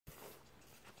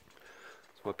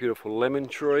It's my beautiful lemon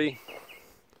tree.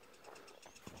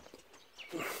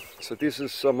 So this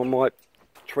is some of my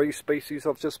tree species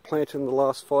I've just planted in the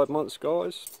last 5 months,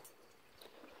 guys.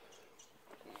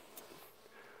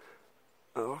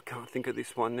 Oh, I can't think of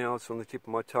this one now, it's on the tip of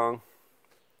my tongue.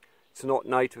 It's not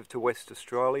native to West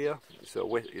Australia, it's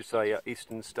a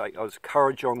eastern state. Oh, it's a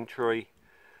Currajong tree.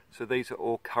 So these are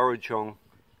all Currajong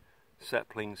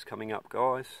saplings coming up,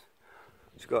 guys.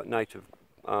 It's got native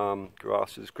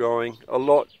grasses growing. A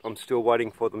lot, I'm still waiting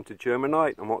for them to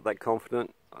germinate. I'm not that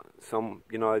confident. Some,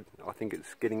 you know, I think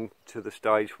it's getting to the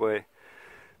stage where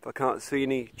if I can't see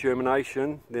any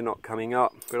germination, they're not coming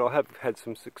up. But I have had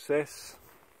some success.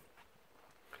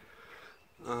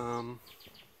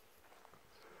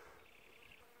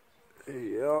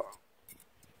 Yeah,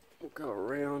 we'll go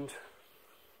around.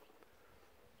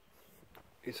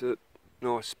 Is it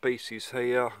nice species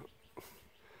here?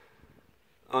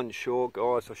 Unsure,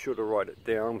 guys. I should have wrote it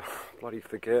down. Bloody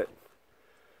forget.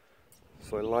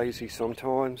 So lazy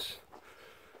sometimes.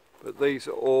 But these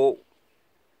are all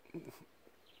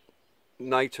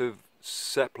native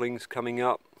saplings coming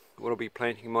up. What I'll be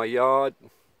planting in my yard.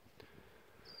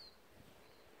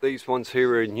 These ones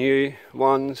here are new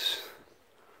ones.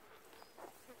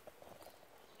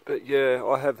 But yeah,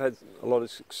 I have had a lot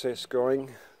of success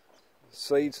growing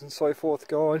seeds and so forth,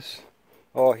 guys.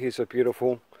 Oh, here's a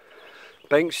beautiful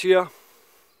Banksia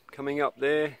coming up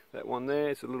there. That one there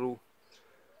is a little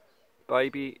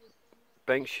baby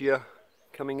Banksia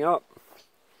coming up.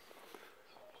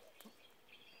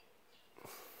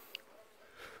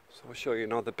 So I'll show you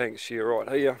another Banksia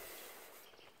right here.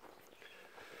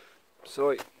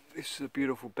 So this is a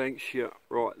beautiful Banksia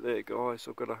right there, guys.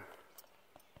 I've got to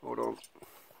hold on.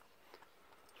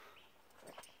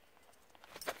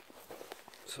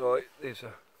 So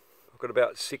I've got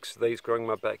about 6 of these growing in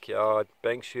my backyard.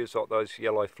 Banksias, like those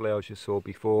yellow flowers you saw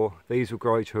before. These will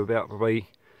grow to about probably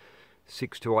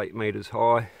 6 to 8 metres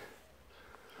high.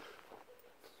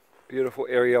 Beautiful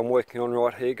area I'm working on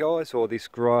right here, guys. All this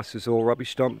grass is all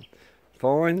rubbish dump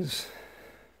vines.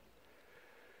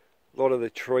 A lot of the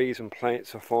trees and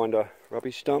plants I find are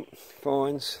rubbish dump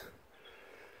vines.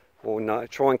 Or no,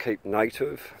 try and keep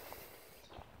native.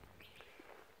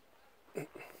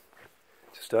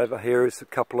 Just over here is a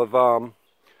couple of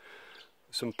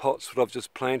some pots that I've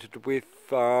just planted with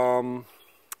oh,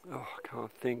 I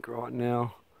can't think right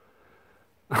now.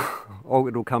 Oh,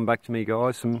 it'll come back to me,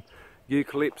 guys. Some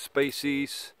eucalypt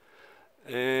species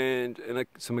and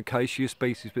some acacia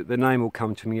species, but the name will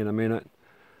come to me in a minute.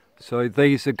 So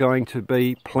these are going to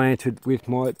be planted with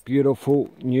my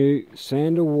beautiful new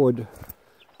sandalwood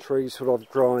trees that I've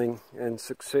growing and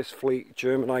successfully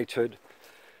germinated.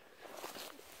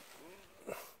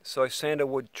 So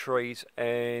sandalwood trees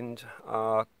and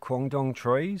Guangdong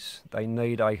trees, they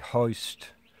need a host.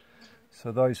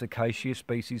 So those acacia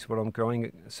species what I'm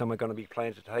growing, some are going to be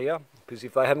planted here, because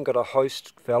if they haven't got a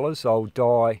host, fellas, they'll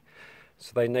die.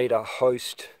 So they need a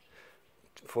host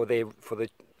for the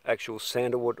actual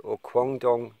sandalwood or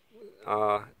Guangdong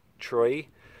tree,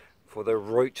 for the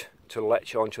root to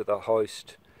latch onto the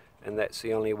host, and that's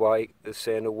the only way the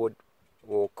sandalwood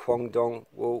or Guangdong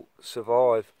will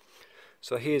survive.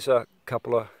 So here's a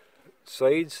couple of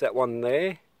seeds. That one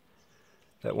there's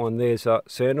a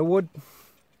sandalwood,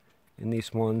 and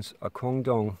this one's a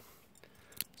Guangdong.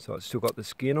 So it's still got the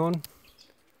skin on.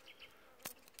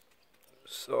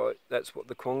 So that's what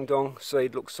the Guangdong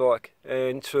seed looks like.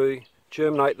 And to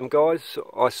germinate them, guys,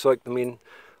 I soaked them in.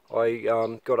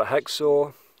 I got a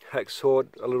hacksawed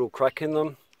a little crack in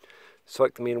them,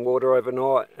 soaked them in water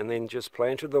overnight, and then just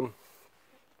planted them.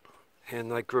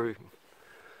 And they grew.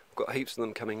 I've got heaps of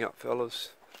them coming up, fellas,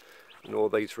 in all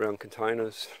these round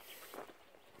containers.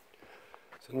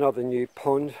 There's another new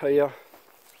pond here.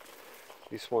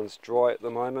 This one's dry at the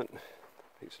moment.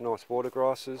 Heaps of nice water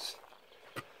grasses.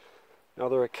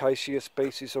 Another acacia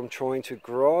species I'm trying to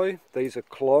grow. These are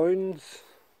clones.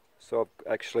 So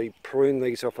I've actually pruned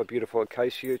these off a beautiful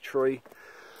acacia tree.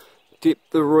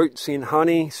 Dipped the roots in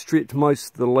honey, stripped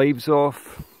most of the leaves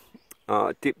off.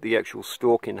 Dipped the actual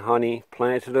stalk in honey,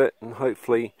 planted it, and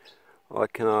hopefully I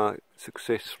can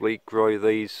successfully grow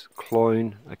these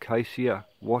clone acacia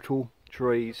wattle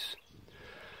trees.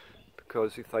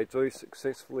 Because if they do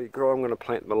successfully grow, I'm going to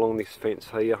plant them along this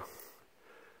fence here,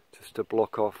 just to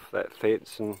block off that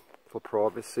fence and for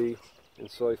privacy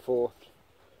and so forth.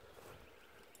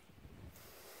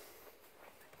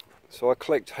 So I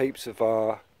collect heaps of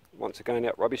once again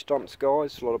out rubbish dumps,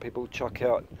 guys. A lot of people chuck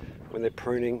out when they're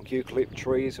pruning eucalypt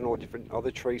trees and all different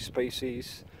other tree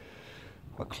species.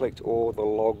 I collect all the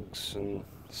logs and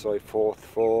so forth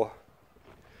for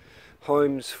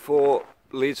homes for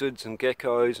lizards and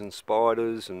geckos and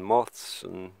spiders and moths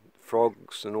and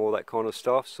frogs and all that kind of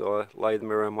stuff, so I lay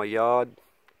them around my yard,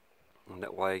 and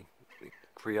that way it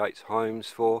creates homes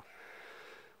for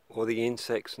all the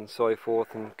insects and so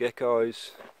forth, and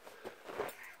geckos.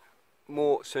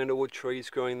 More sandalwood trees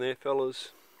growing there,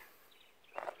 fellas.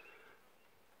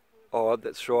 Oh,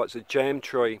 that's right, it's a jam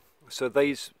tree. So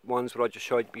these ones that I just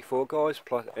showed you before, guys,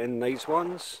 plus, and these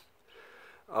ones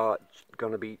are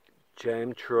going to be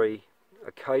jam tree.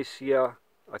 Acacia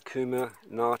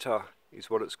acuminata is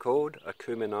what it's called.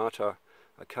 Acuminata.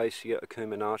 Acacia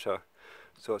acuminata.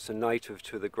 So it's a native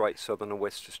to the Great Southern and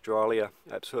West Australia.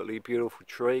 Absolutely beautiful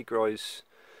tree. Grows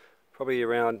probably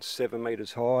around 7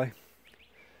 metres high.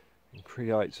 And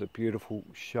creates a beautiful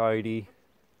shady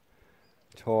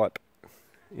type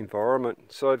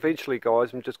environment. So eventually,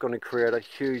 guys, I'm just going to create a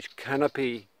huge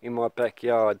canopy in my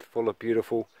backyard full of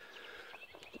beautiful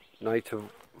native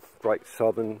Great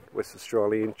Southern West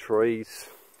Australian trees.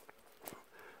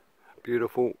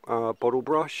 Beautiful bottle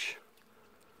brush.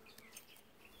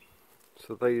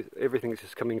 So everything's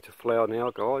just coming to flower now,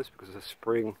 guys, because of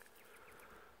spring.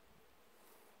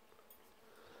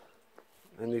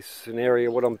 And this is an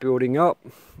area what I'm building up.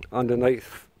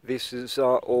 Underneath this is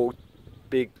all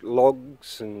big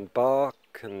logs and bark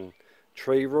and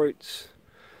tree roots.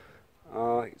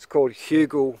 It's called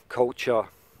hugel culture.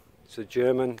 It's a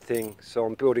German thing. So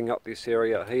I'm building up this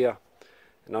area here,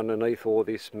 and underneath all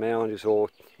this mound is all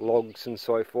logs and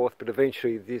so forth, but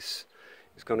eventually this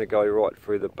is going to go right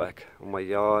through the back of my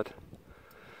yard.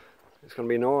 It's going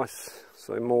to be nice.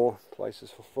 So more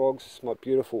places for frogs. It's my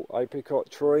beautiful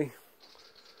apricot tree.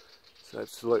 It's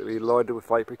absolutely loaded with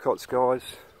apricots, guys.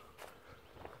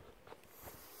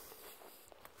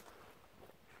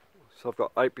 So I've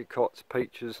got apricots,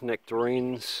 peaches,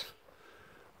 nectarines,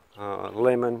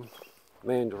 lemon,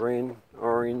 mandarin,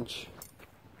 orange.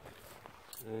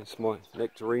 And it's my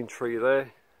nectarine tree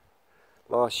there.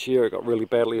 Last year it got really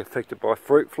badly affected by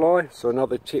fruit fly. So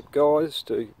another tip, guys,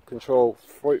 to control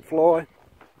fruit fly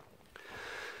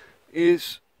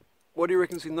is, what do you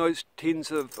reckon's in those tins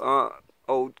of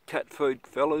old cat food,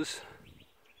 fellas?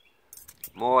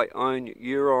 My own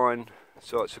urine.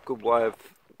 So it's a good way of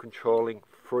controlling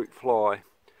fruit fly,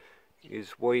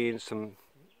 is weigh in some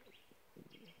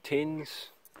tins.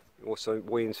 Also I'm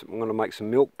going to make some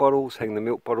milk bottles, hang the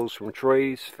milk bottles from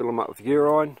trees, fill them up with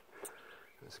urine.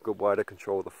 It's a good way to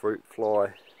control the fruit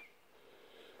fly.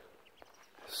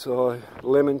 So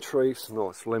lemon tree, some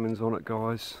nice lemons on it,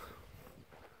 guys.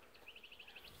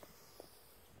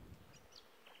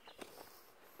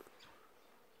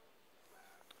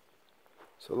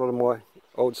 So a lot of my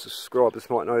old subscribers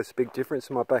might notice a big difference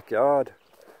in my backyard.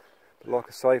 But like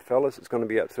I say, fellas, it's going to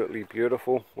be absolutely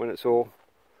beautiful when it's all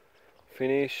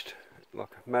finished. Like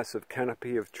a massive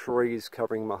canopy of trees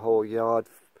covering my whole yard,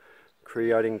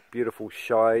 creating beautiful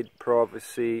shade,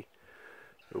 privacy.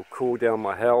 It'll cool down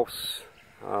my house,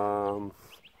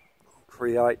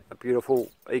 create a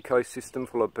beautiful ecosystem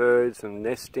full of birds and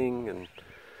nesting and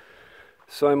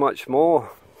so much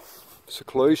more.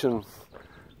 Seclusion.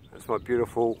 That's my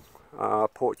beautiful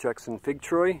Port Jackson fig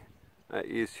tree. That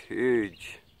is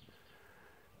huge.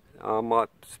 My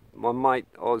mate,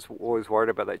 I was always worried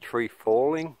about that tree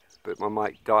falling, but my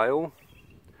mate Dale,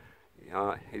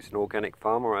 he's an organic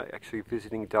farmer, actually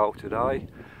visiting Dale today.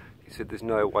 He said there's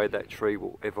no way that tree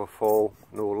will ever fall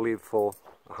nor live for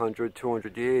 100,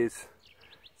 200 years.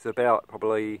 It's about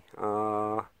probably,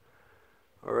 I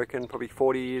reckon, probably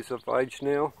 40 years of age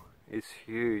now. It's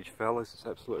huge, fellas. It's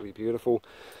absolutely beautiful.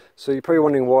 So you're probably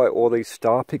wondering why all these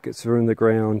star pickets are in the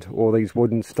ground, all these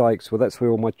wooden stakes. Well, that's where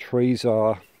all my trees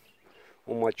are.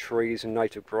 All my trees and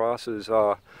native grasses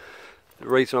are. The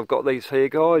reason I've got these here,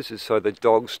 guys, is so the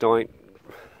dogs don't,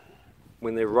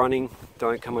 when they're running,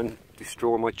 don't come and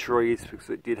destroy my trees, because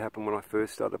it did happen when I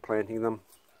first started planting them.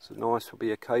 It's a nice, will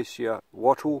be acacia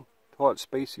wattle type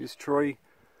species tree.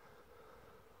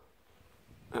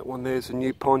 That one there's a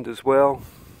new pond as well,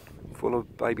 full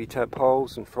of baby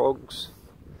tadpoles and frogs.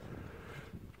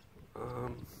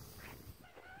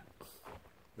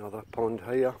 Another pond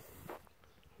here.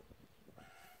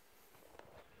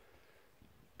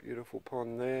 Beautiful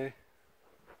pond there,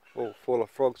 all full of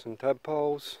frogs and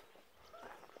tadpoles.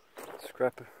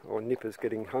 Scrapper or Nipper's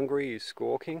getting hungry, he's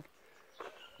squawking.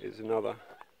 Here's another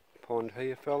pond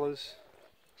here, fellas.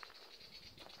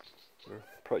 We're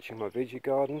approaching my veggie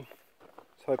garden. I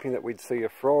was hoping that we'd see a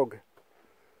frog.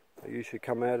 They usually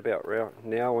come out about around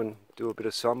now and do a bit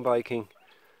of sunbaking.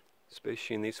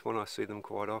 Especially in this one, I see them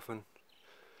quite often.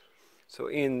 So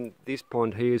in this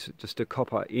pond here is just a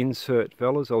copper insert,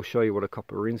 fellas. I'll show you what a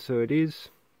copper insert is.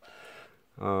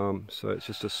 So it's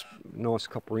just a nice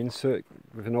copper insert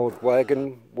with an old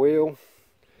wagon wheel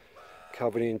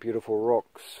covered in beautiful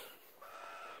rocks.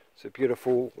 It's a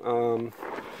beautiful,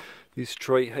 this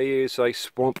tree here is a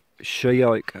swamp she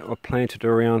oak. I planted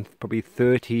around probably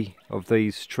 30 of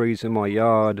these trees in my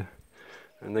yard,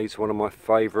 and these are one of my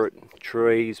favourite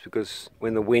trees because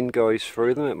when the wind goes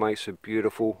through them it makes a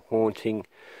beautiful haunting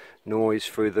noise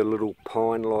through the little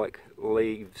pine-like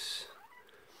leaves.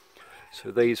 So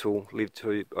these will live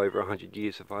to over 100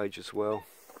 years of age as well.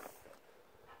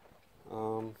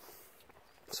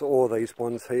 So all these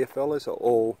ones here, fellas, are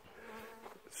all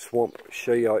swamp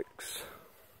she oaks.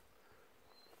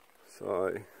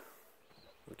 So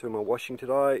I'm doing my washing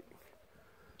today.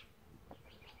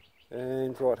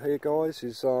 And right here, guys,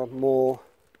 is more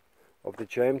of the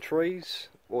jam trees.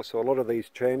 Also a lot of these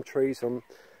jam trees, and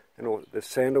all the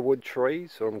sandalwood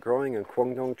trees I'm growing, and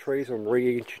Kwangdong trees, I'm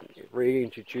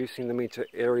reintroducing them into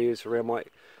areas around my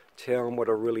town that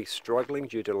are really struggling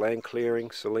due to land clearing,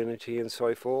 salinity and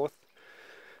so forth.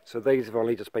 So these have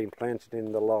only just been planted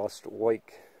in the last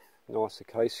week. Nice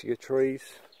acacia trees,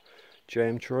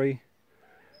 jam tree,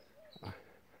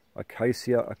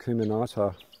 Acacia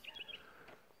acuminata,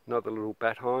 another little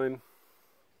bat home,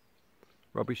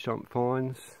 rubbish dump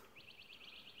finds,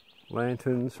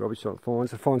 lanterns, rubbish dump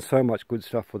finds. I find so much good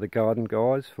stuff for the garden,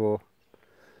 guys, for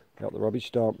out the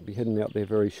rubbish dump. I'll be heading out there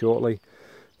very shortly.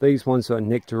 These ones are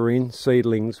nectarine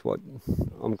seedlings, what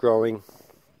I'm growing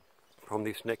from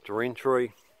this nectarine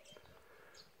tree.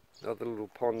 Another little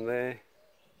pond there.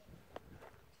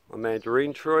 My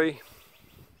mandarin tree.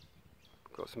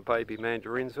 Got some baby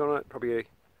mandarins on it. Probably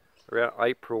around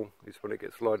April is when it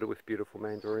gets loaded with beautiful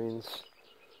mandarins.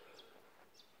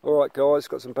 Alright guys,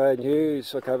 got some bad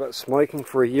news. I gave up smoking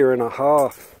for a year and a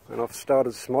half and I've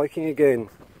started smoking again.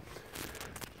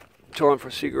 Time for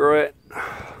a cigarette.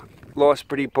 Life's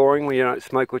pretty boring when you don't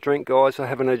smoke or drink, guys. I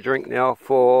haven't had a drink now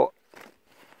for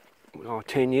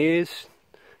 10 years.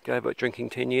 Gave up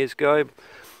drinking 10 years ago.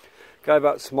 Gave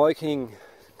up smoking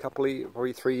probably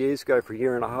 3 years ago for a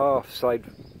year and a half. Saved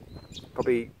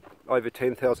probably over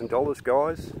 $10,000,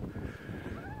 guys.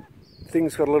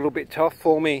 Things got a little bit tough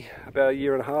for me about a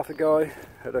year and a half ago.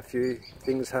 Had a few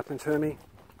things happen to me.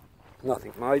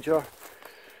 Nothing major.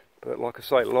 But like I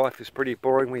say, life is pretty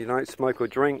boring when you don't smoke or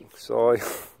drink. So I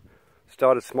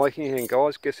started smoking again,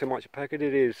 guys. Guess how much a packet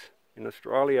it is in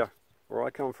Australia, where I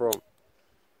come from.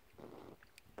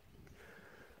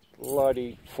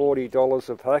 Bloody $40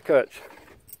 a packet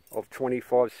of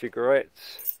 25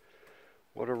 cigarettes.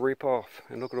 What a rip-off.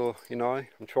 And look at all, you know,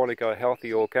 I'm trying to go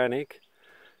healthy, organic,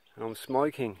 and I'm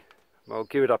smoking. I'll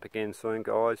give it up again soon,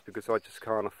 guys, because I just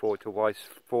can't afford to waste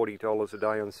 $40 a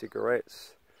day on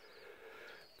cigarettes.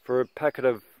 For a packet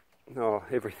of,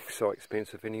 everything's so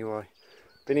expensive anyway.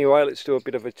 But anyway, let's do a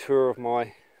bit of a tour of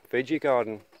my veggie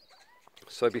garden.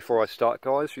 So before I start,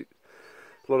 guys, a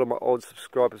lot of my old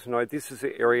subscribers know this is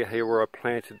the area here where I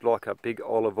planted like a big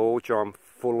olive oil drum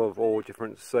full of all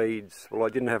different seeds. Well, I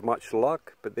didn't have much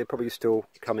luck, but they're probably still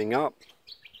coming up.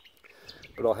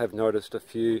 But I have noticed a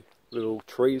few little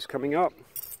trees coming up.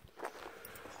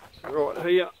 Right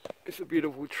here is a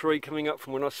beautiful tree coming up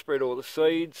from when I spread all the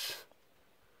seeds.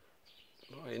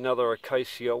 Another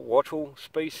acacia wattle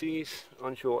species.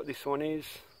 Unsure what this one is.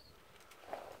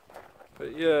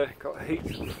 But yeah, got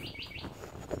heaps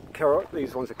of carrot.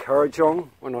 These ones are carajong.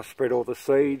 When I spread all the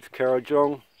seeds,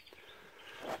 carajong.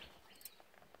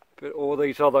 But all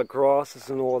these other grasses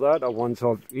and all that are ones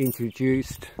I've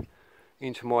introduced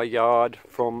into my yard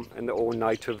and they're all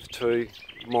native to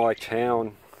my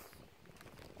town.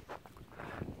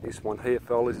 This one here,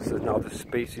 fellas, is another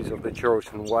species of the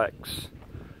Geraldton wax.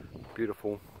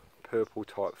 Beautiful purple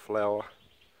type flower.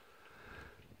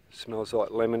 Smells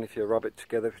like lemon if you rub it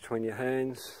together between your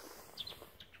hands.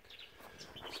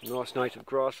 Some nice native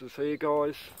grasses here,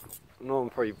 guys. I know I'm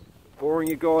probably boring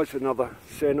you guys with another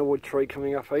sandalwood tree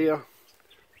coming up here.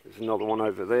 There's another one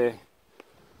over there.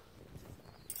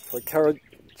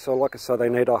 So like I say, they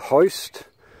need a host.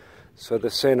 So the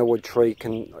sandalwood tree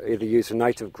can either use a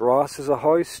native grass as a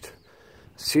host,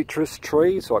 citrus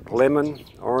trees like lemon,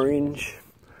 orange,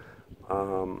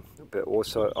 but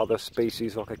also other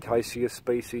species like acacia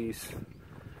species,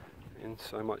 and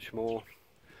so much more.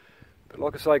 But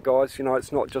like I say, guys, you know,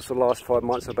 it's not just the last 5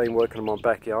 months I've been working in my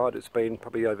backyard. It's been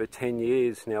probably over 10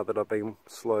 years now that I've been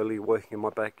slowly working in my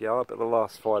backyard. But the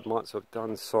last 5 months I've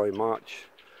done so much.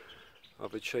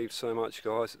 I've achieved so much,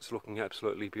 guys. It's looking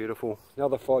absolutely beautiful.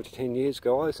 Another 5 to 10 years,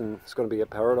 guys, and it's going to be a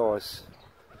paradise.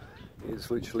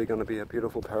 It's literally going to be a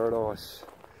beautiful paradise.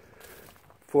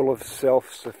 Full of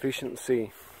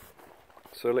self-sufficiency.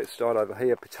 So let's start over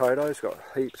here. Potatoes, got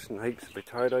heaps and heaps of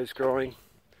potatoes growing.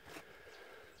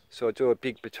 So I do a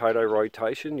big potato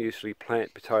rotation, usually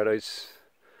plant potatoes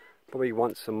probably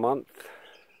once a month.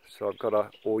 So I've got a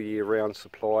all year round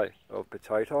supply of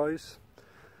potatoes.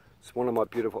 It's one of my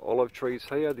beautiful olive trees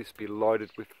here. This will be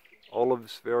loaded with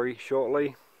olives very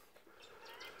shortly.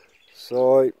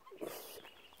 So,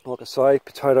 like I say,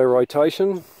 potato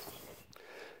rotation.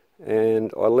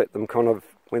 And I let them kind of,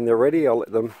 when they're ready, I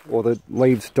let them, or the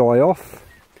leaves die off.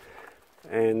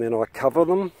 And then I cover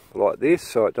them like this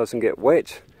so it doesn't get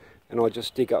wet. And I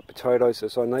just dig up potatoes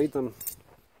as I need them.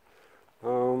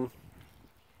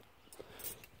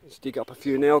 Let's dig up a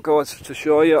few now, guys, to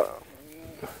show you.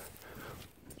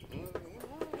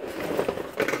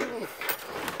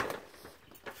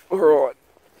 Alright,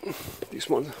 this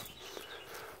one,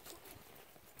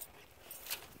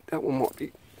 that one might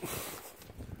be,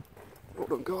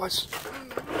 hold on guys.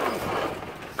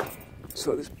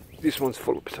 So this one's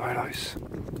full of potatoes.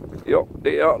 Yep,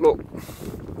 there you are, look.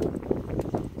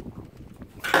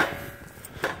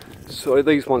 So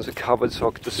these ones are covered so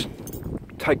I can just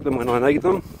take them when I need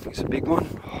them. Here's a big one.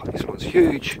 Oh, this one's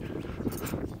huge.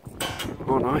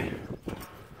 Oh no.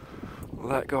 Well,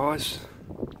 that guys,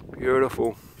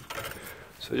 beautiful.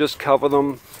 So just cover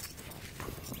them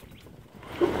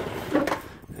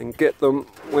and get them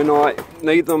when I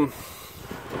need them.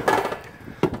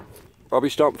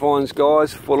 Rubbish dump finds,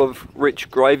 guys, full of rich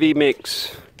gravy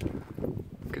mix.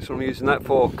 Guess what I'm using that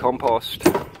for? Compost.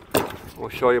 I'll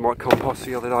show you my compost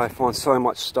the other day. I find so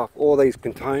much stuff. All these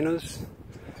containers,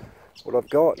 what I've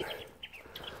got,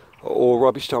 are all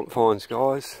rubbish dump finds,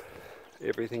 guys.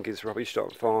 Everything is rubbish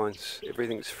dump finds.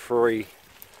 Everything's free.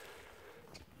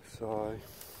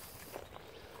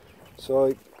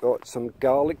 So got some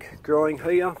garlic growing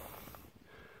here,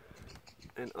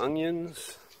 and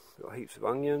onions. Got heaps of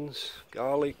onions,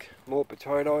 garlic, more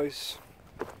potatoes.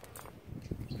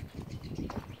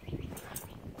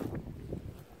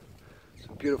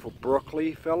 Some beautiful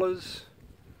broccoli, fellas.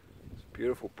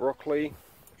 Beautiful broccoli,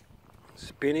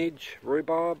 spinach,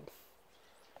 rhubarb,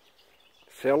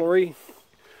 celery.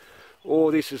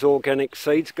 All this is organic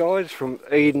seeds, guys, from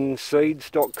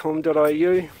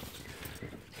edenseeds.com.au.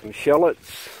 Some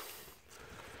shallots,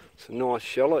 some nice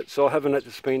shallots. I haven't had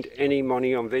to spend any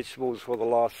money on vegetables for the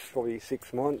last probably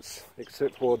 6 months,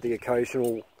 except for the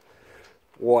occasional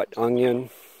white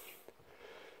onion,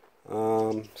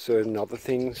 certain other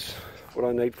things, what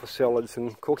I need for salads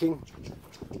and cooking.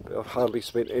 But I've hardly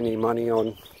spent any money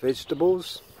on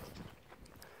vegetables.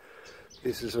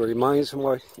 This is the remains of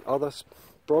my other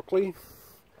broccoli.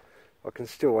 I can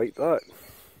still eat that.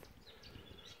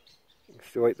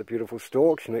 Still eat the beautiful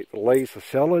stalks, and eat the leaves for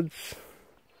salads.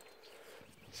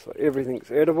 So everything's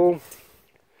edible.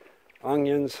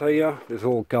 Onions here, there's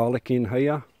all garlic in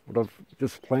here, what I've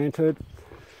just planted.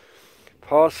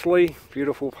 Parsley,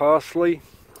 beautiful parsley.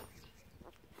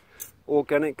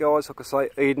 Organic, guys, like I say,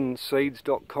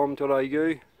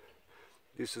 edenseeds.com.au.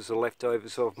 This is the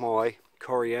leftovers of my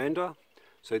coriander.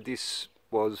 So this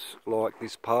was like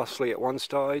this parsley at one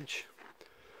stage.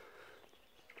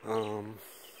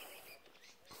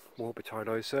 More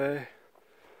potatoes there.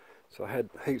 So I had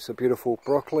heaps of beautiful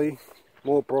broccoli.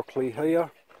 More broccoli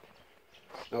here.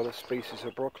 Another species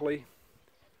of broccoli.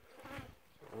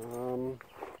 You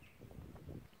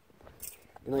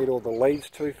need all the leaves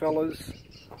too, fellas.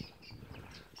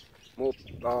 More,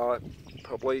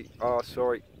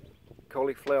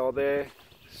 cauliflower there.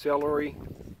 Celery.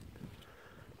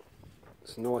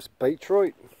 It's a nice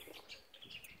beetroot.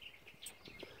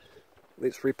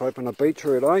 Let's rip open a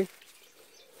beetroot, eh?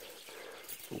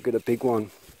 We'll get a big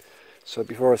one. So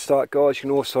before I start, guys, you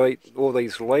can also eat all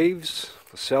these leaves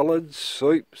for salads,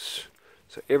 soups.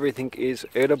 So everything is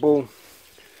edible.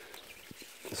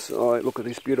 So look at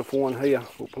this beautiful one here.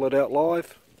 We'll pull it out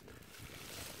live.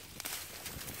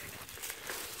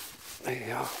 There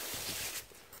you are.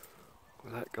 Look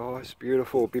at that, guys.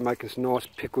 Beautiful. We'll be making some nice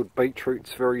pickled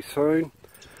beetroots very soon.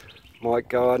 My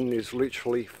garden is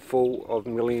literally full of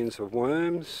millions of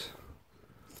worms.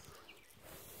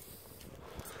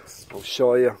 I'll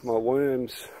show you my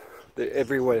worms. They're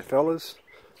everywhere, fellas.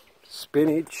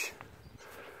 Spinach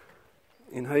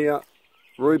in here.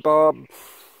 Rhubarb.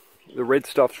 The red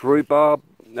stuff's rhubarb.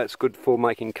 That's good for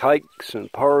making cakes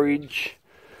and porridge.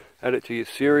 Add it to your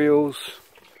cereals.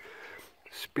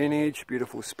 Spinach,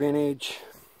 beautiful spinach.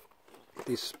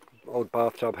 This old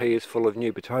bathtub here is full of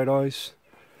new potatoes.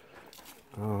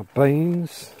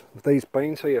 Beans. These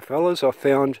beans here, fellas, I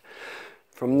found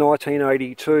from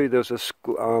 1982. There was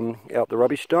out the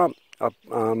rubbish dump,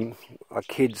 a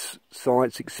kid's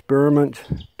science experiment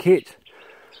kit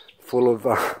full of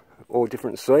all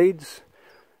different seeds.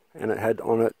 and it had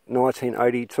on it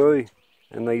 1982,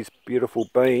 and these beautiful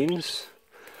beans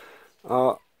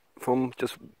are from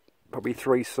just probably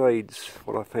 3 seeds,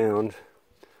 what I found.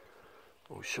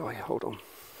 I'll show you, hold on.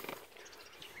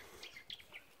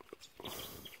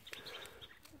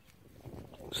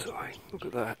 Sorry, look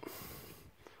at that.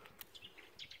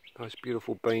 Those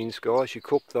beautiful beans, guys. You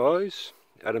cook those,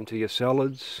 add them to your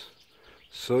salads,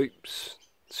 soups,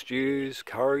 stews,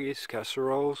 curries,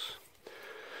 casseroles,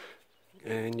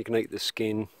 and you can eat the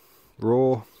skin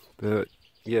raw, but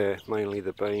yeah, mainly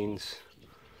the beans.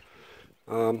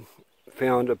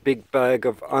 Found a big bag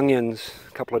of onions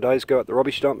a couple of days ago at the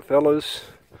rubbish dump, fellas,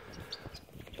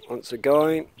 once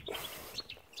again,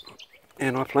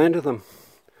 and I planted them.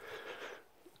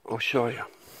 I'll show you.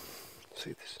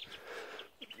 See this?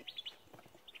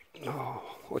 Oh,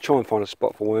 I'll try and find a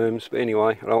spot for worms, but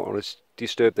anyway, I don't want to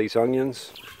disturb these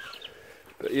onions.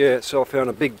 But yeah, so I found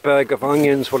a big bag of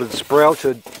onions what had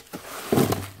sprouted.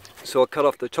 So I cut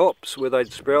off the tops where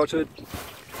they'd sprouted,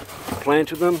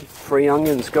 planted them, 3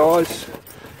 onions, guys.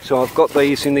 So I've got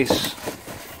these in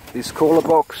this cooler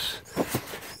box,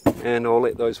 and I'll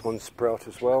let those ones sprout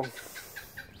as well.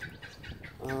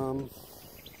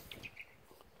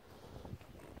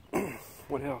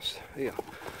 What else? Here.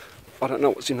 I don't know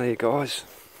what's in there, guys.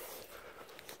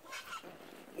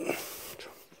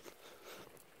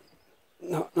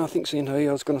 No, nothing's in here.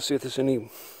 I was going to see if there's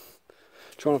any...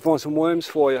 Trying to find some worms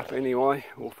for you. Anyway,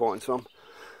 we'll find some.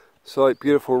 So,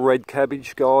 beautiful red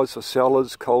cabbage, guys, for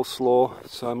salads, coleslaw,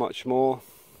 so much more.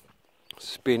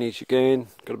 Spinach again.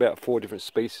 Got about 4 different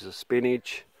species of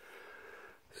spinach.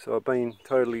 So I've been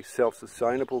totally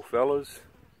self-sustainable, fellas,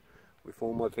 with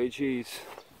all my veggies.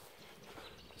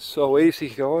 So easy,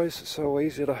 guys, so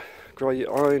easy to grow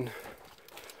your own.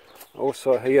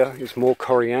 Also here is more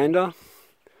coriander,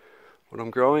 what I'm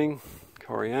growing,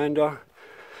 coriander.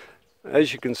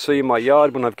 As you can see in my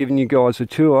yard, when I've given you guys a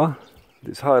tour,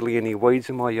 there's hardly any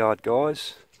weeds in my yard,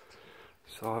 guys.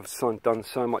 So I've done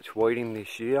so much weeding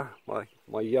this year.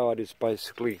 My yard is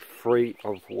basically free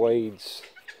of weeds.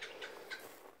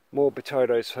 More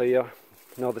potatoes here,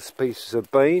 another species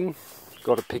of bean.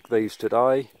 Got to pick these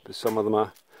today, because some of them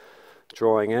are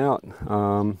drying out.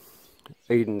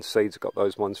 Eden Seeds got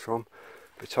those ones from.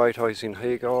 Potatoes in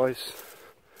here, guys.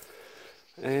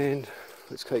 And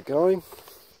let's keep going.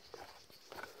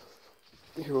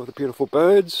 Here are all the beautiful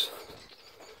birds.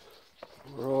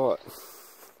 Right.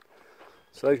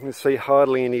 So you can see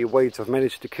hardly any weeds. I've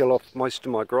managed to kill off most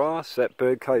of my grass. That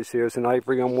bird cage here is an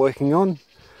aviary I'm working on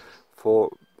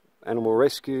for animal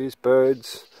rescues,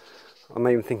 birds. I'm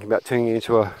even thinking about turning it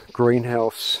into a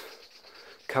greenhouse,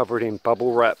 covered in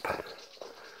bubble wrap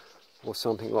or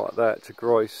something like that to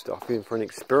grow stuff in for an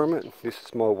experiment. This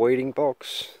is my weeding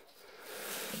box.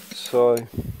 So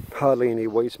hardly any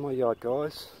weeds in my yard,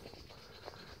 guys.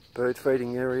 Bird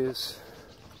feeding areas.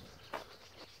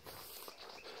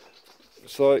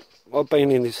 So I've been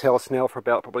in this house now for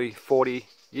about probably 40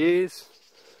 years,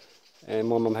 and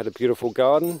my mum had a beautiful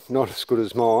garden, not as good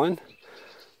as mine.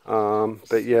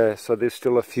 But yeah, so there's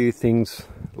still a few things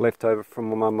left over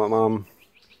from my mum.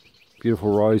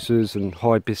 Beautiful roses and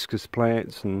hibiscus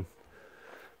plants and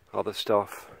other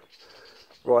stuff.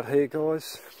 Right here,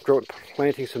 guys,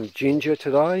 planting some ginger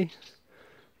today.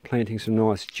 Planting some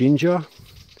nice ginger.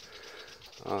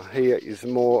 Here is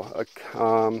more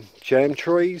jam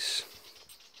trees.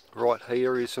 Right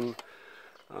here is some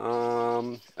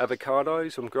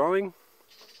avocados I'm growing.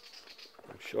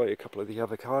 I'll show you a couple of the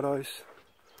avocados.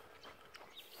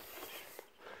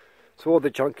 So all the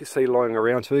junk you see lying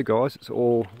around too, guys, it's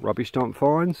all rubbish dump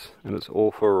finds, and it's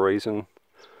all for a reason.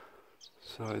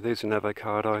 So there's an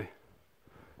avocado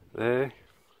there,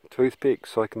 toothpick,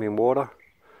 soak them in water,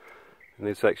 and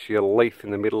there's actually a leaf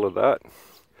in the middle of that.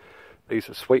 These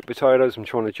are sweet potatoes I'm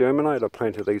trying to germinate. I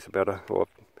planted these I've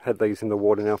had these in the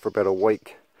water now for about a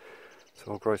week.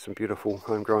 So I'll grow some beautiful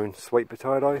homegrown sweet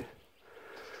potato.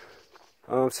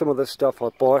 Some of the stuff I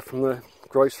buy from the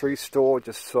grocery store,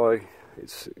 just so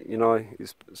it's, you know,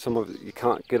 some of it you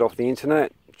can't get off the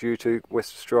internet due to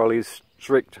West Australia's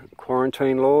strict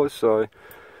quarantine laws. So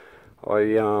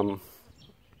I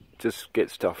just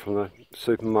get stuff from the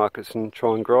supermarkets and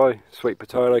try and grow. Sweet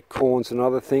potato, corn's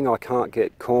another thing. I can't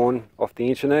get corn off the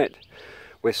internet.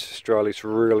 West Australia's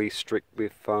really strict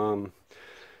with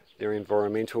their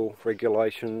environmental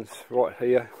regulations. Right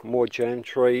here, more jam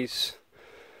trees.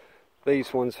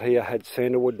 These ones here had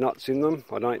sandalwood nuts in them.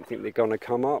 I don't think they're going to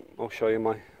come up. I'll show you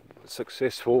my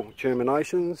successful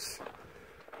germinations.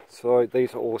 So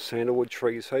these are all sandalwood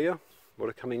trees here, what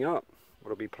are coming up.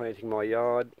 What I'll be planting my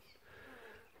yard,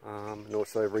 and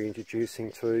also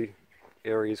reintroducing to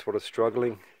areas what are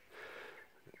struggling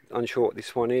unsure what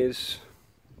this one is.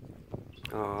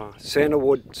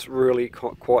 Sandalwood's really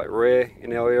quite rare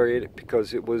in our area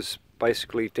because it was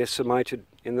basically decimated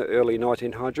in the early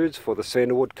 1900s for the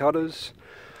sandalwood cutters.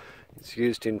 It's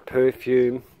used in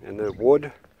perfume and the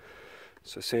wood.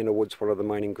 So sandalwood's one of the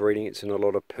main ingredients in a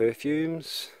lot of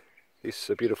perfumes. This is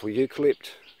a beautiful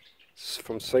eucalypt. It's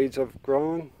from seeds I've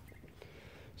grown.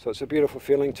 So it's a beautiful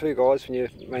feeling too, guys, when you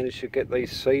manage to get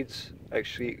these seeds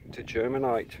actually to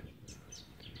germinate.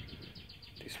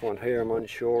 This one here I'm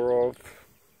unsure of.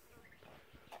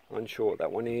 Unsure what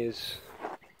that one is.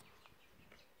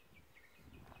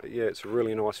 But yeah, it's a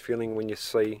really nice feeling when you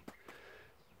see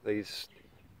these,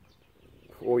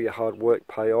 all your hard work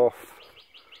pay off.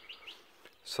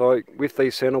 So with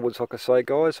these sandalwoods, like I say,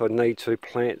 guys, I need to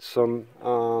plant some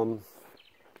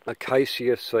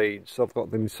acacia seeds. I've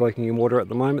got them soaking in water at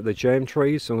the moment, the jam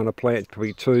trees. So I'm going to plant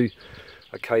probably 2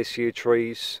 acacia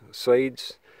trees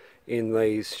seeds in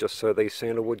these, just so these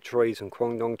sandalwood trees and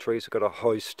Kwangdong trees have got a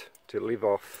host to live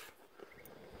off.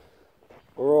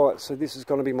 Alright, so this is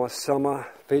going to be my summer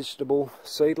vegetable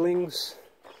seedlings.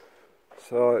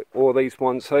 So all these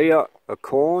ones here are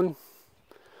corn,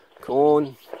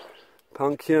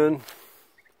 pumpkin,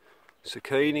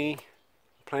 zucchini.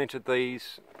 Planted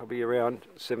these probably around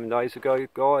 7 days ago,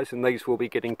 guys, and these will be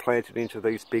getting planted into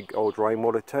these big old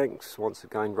rainwater tanks once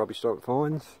again rubbish dump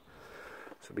finds.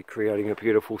 So I'll be creating a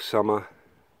beautiful summer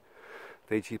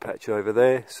veggie patch over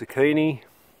there. Zucchini,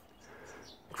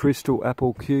 crystal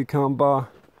apple cucumber,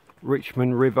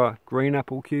 Richmond River green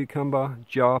apple cucumber,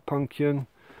 jar pumpkin,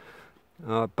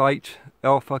 bait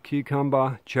alpha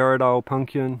cucumber, Charadale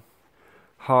pumpkin,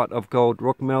 heart of gold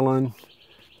rock melon,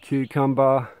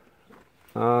 cucumber,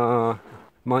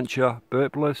 muncher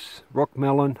burpless, rock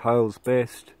melon, Hale's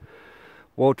best,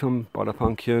 Waltham butter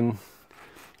pumpkin,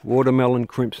 watermelon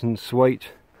crimson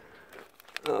sweet,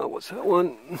 what's that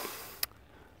one,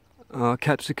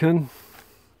 capsicum,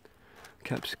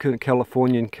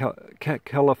 Californian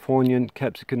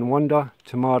capsicum wonder,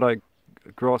 tomato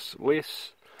gross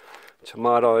less,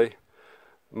 tomato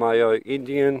mayo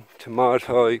Indian,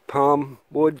 tomato palm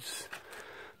woods,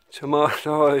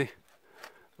 tomato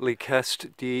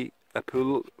Licaste de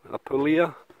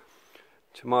Apulia,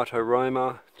 tomato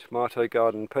Roma, tomato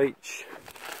garden peach,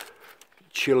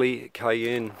 chili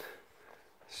cayenne.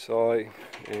 So,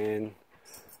 and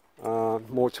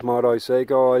more tomatoes there,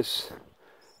 guys,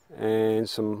 and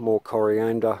some more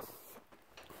coriander.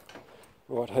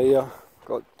 Right here,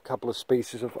 got a couple of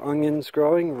species of onions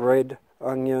growing, red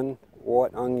onion,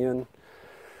 white onion,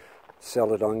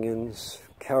 salad onions,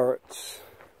 carrots,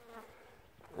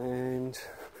 and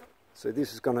so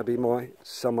this is going to be my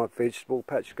summer vegetable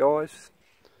patch, guys.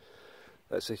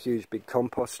 That's a huge big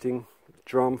composting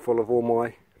drum full of all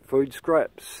my food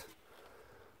scraps.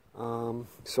 So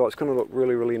it's going to look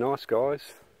really, really nice,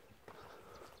 guys.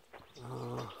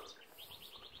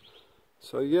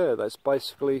 So yeah, that's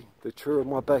basically the tour of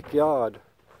my backyard.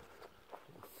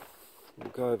 We'll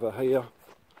go over here,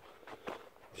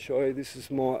 show you. This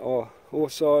is my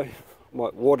also my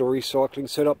water recycling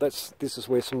setup. This is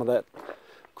where some of that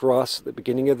grass at the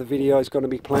beginning of the video is going to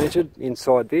be planted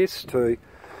inside this to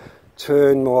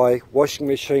turn my washing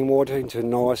machine water into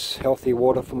nice healthy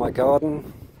water for my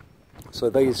garden. So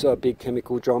these are big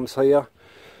chemical drums here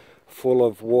full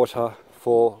of water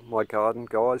for my garden,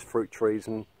 guys, fruit trees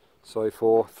and so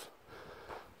forth.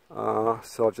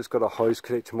 So I've just got a hose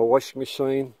connected to my washing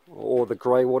machine. All the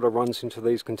grey water runs into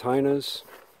these containers,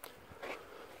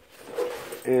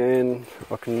 and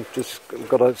I've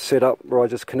got a setup where I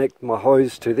just connect my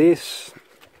hose to this,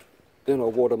 then I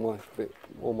water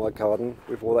all my garden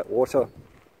with all that water,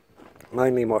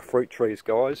 mainly my fruit trees,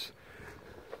 guys.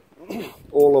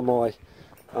 all of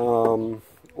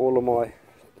my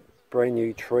brand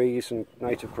new trees and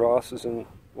native grasses and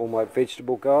all my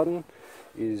vegetable garden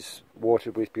is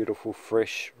watered with beautiful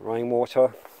fresh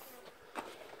rainwater.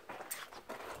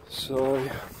 So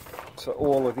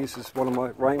all of this is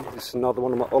this is another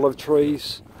one of my olive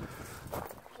trees.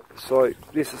 So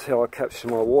this is how I capture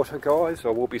my water, guys. I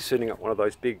will be setting up one of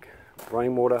those big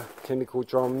rainwater chemical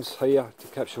drums here to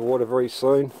capture water very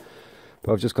soon.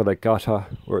 But I've just got a gutter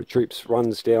where it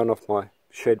runs down off my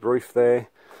shed roof there,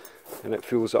 and it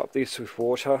fills up this with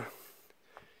water.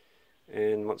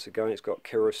 And once again, it's got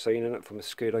kerosene in it for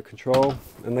mosquito control.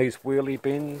 And these wheelie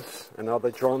bins and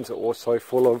other drums are also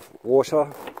full of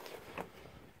water,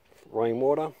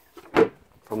 rainwater,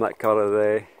 from that gutter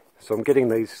there. So I'm getting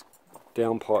these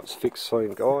downpipes fixed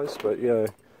soon, guys. But yeah,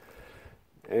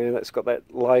 and it's got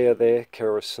that layer there,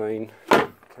 kerosene.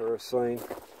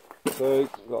 So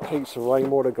got heaps of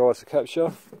rainwater, guys, to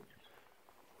capture.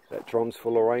 That drum's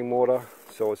full of rainwater,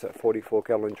 so it's that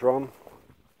 44-gallon drum.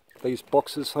 These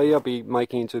boxes here I'll be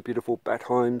making into beautiful bat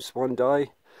homes one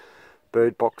day.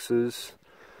 Bird boxes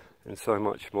and so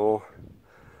much more.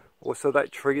 Also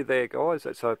that tree there, guys,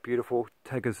 that's a beautiful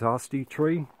Tagazasti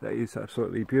tree. That is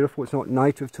absolutely beautiful. It's not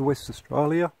native to West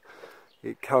Australia.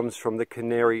 It comes from the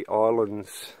Canary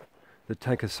Islands, the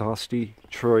Tagazasti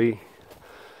tree.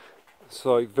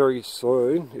 So very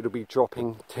soon it'll be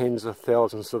dropping tens of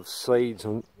thousands of seeds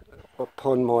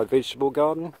upon my vegetable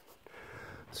garden.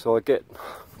 So I get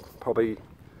probably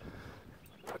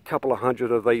a couple of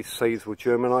hundred of these seeds will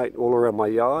germinate all around my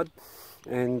yard,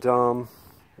 and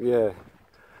yeah,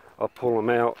 I'll pull them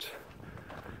out.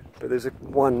 But there's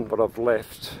one that I've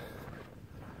left,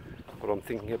 what I'm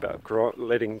thinking about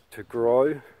letting to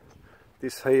grow.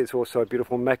 This here is also a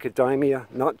beautiful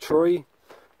macadamia nut tree,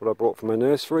 what I brought from a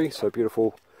nursery, so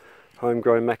beautiful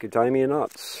homegrown macadamia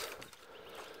nuts.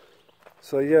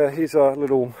 So yeah, here's a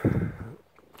little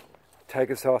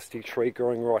Tagazasti tree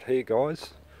growing right here,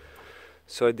 guys.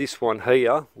 So this one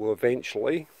here will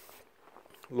eventually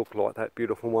look like that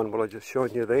beautiful one what I just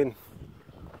showed you then.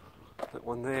 That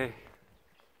one there.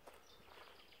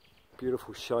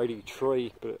 Beautiful shady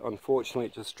tree, but unfortunately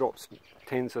it just drops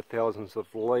tens of thousands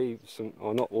of leaves, and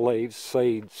or not leaves,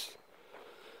 seeds.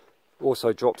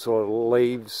 Also drops a lot of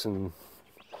leaves and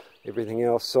everything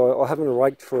else. So I haven't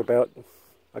raked for about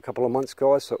a couple of months,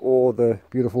 guys, so all the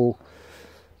beautiful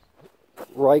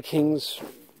rakings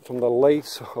from the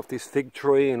leaves of this fig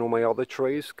tree and all my other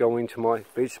trees go into my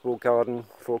vegetable garden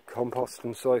for compost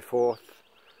and so forth.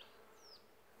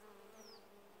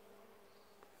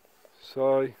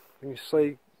 So you can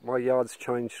see my yard's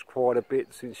changed quite a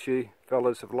bit since you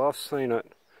fellas have last seen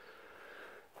it.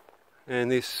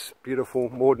 And this beautiful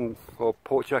Morden or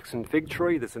Port Jackson fig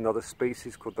tree, there's another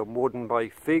species called the Morden Bay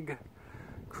fig,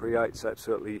 creates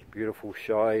absolutely beautiful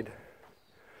shade.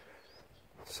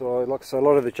 So like I say, a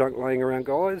lot of the junk laying around,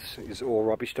 guys, is all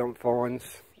rubbish dump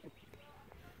finds.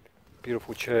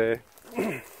 Beautiful chair.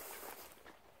 And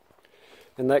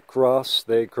that grass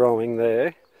there growing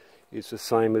there is the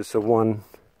same as the one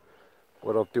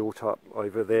what I've built up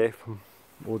over there from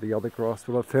all the other grass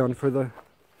that I've found for the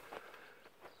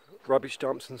rubbish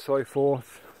dumps and so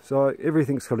forth. So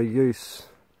everything's got a use.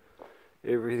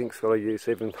 Everything's got a use,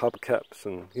 even hubcaps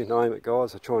and you name it,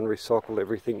 guys. I try and recycle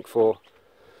everything for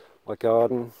my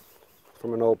garden,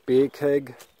 from an old beer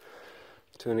keg,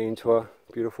 turning into a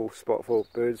beautiful spot for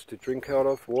birds to drink out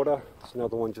of, water. There's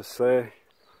another one just there.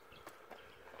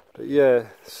 But yeah,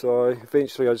 so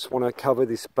eventually I just want to cover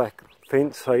this back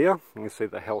fence here. You can see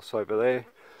the house over there.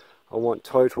 I want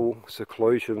total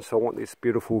seclusion, so I want this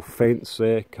beautiful fence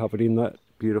there covered in that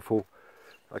beautiful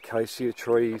acacia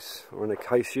trees, or an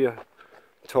acacia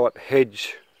type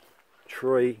hedge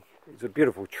tree. It's a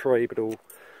beautiful tree, but it'll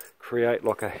create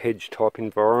like a hedge type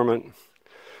environment.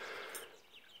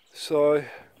 So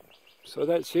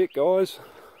that's it, guys.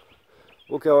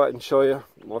 We'll go out and show you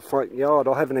my front yard.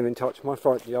 I haven't even touched my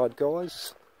front yard,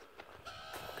 guys.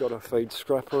 Got to feed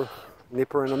Scrapper,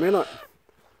 Nipper in a minute.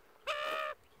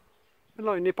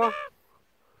 Hello, Nipper.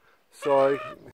 So